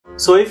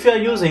So if you are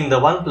using the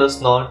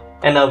OnePlus Nord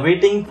and are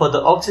waiting for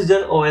the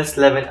OxygenOS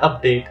 11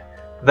 update,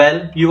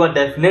 well, you are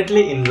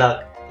definitely in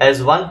luck,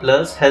 as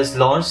OnePlus has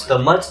launched the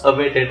much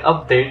awaited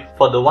update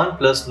for the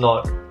OnePlus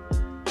Nord.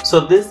 So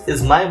this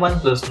is my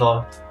OnePlus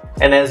Nord,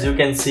 and as you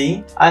can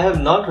see, I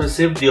have not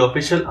received the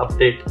official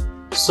update.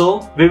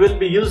 So we will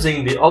be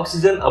using the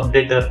Oxygen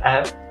Updater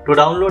app to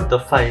download the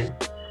file.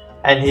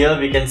 And here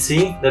we can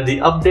see that the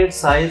update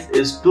size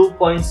is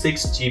 2.6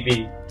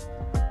 GB.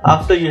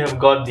 After you have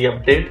got the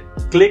update,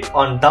 click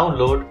on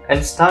download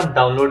and start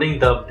downloading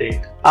the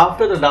update.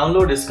 After the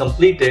download is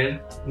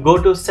completed,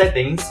 go to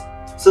settings,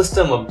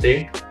 system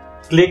update,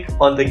 click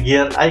on the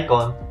gear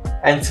icon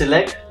and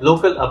select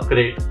local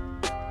upgrade.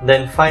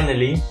 Then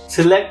finally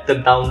select the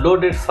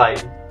downloaded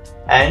file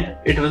and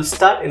it will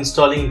start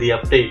installing the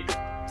update.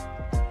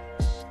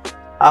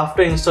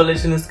 After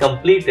installation is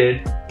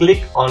completed,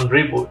 click on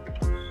reboot.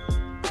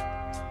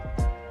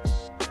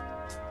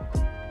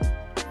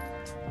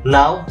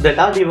 Now that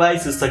our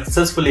device is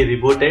successfully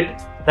rebooted,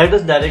 let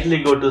us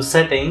directly go to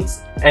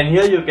settings, and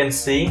here you can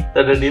see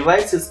that the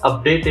device is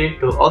updated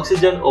to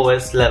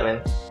OxygenOS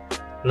 11.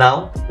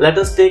 Now let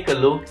us take a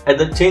look at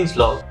the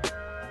changelog.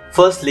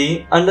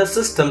 Firstly, under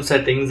system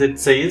settings it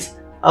says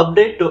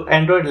update to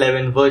Android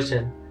 11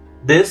 version.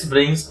 This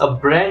brings a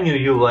brand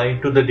new UI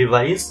to the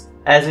device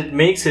as it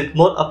makes it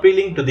more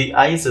appealing to the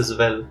eyes as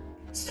well.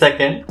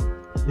 Second,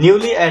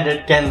 newly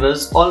added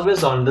canvas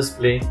always on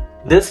display.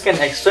 This can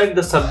extract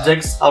the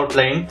subject's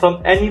outline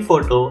from any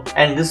photo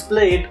and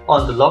display it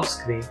on the lock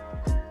screen.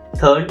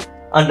 Third,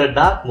 under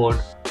dark mode,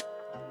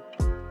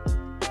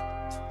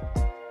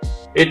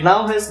 it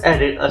now has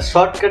added a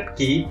shortcut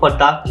key for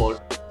dark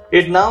mode.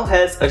 It now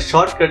has a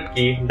shortcut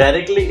key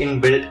directly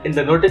inbuilt in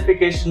the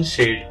notification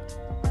shade.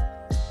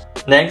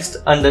 Next,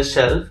 under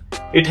shelf,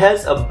 it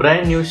has a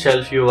brand new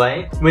shelf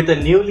UI with a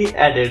newly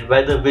added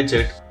weather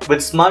widget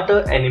with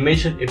smarter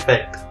animation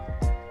effect.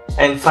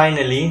 And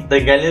finally,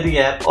 the gallery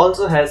app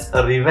also has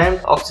a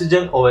revamped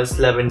OxygenOS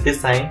 11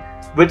 design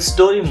with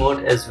story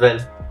mode as well.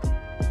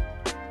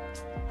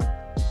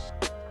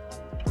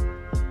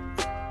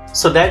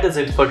 So that is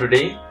it for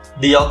today.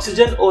 The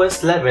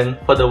OxygenOS 11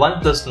 for the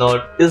OnePlus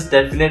Nord is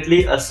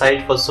definitely a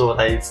sight for sore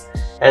eyes,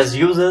 as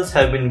users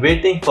have been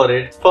waiting for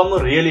it from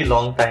a really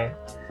long time.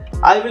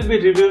 I will be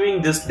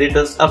reviewing this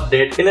latest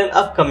update in an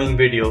upcoming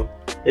video.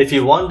 If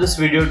you want this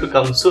video to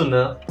come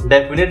sooner,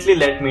 definitely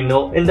let me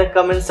know in the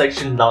comment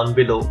section down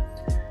below.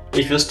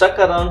 If you stuck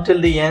around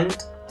till the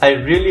end, I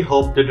really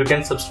hope that you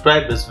can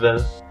subscribe as well.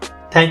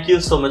 Thank you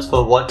so much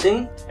for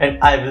watching,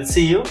 and I will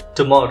see you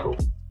tomorrow.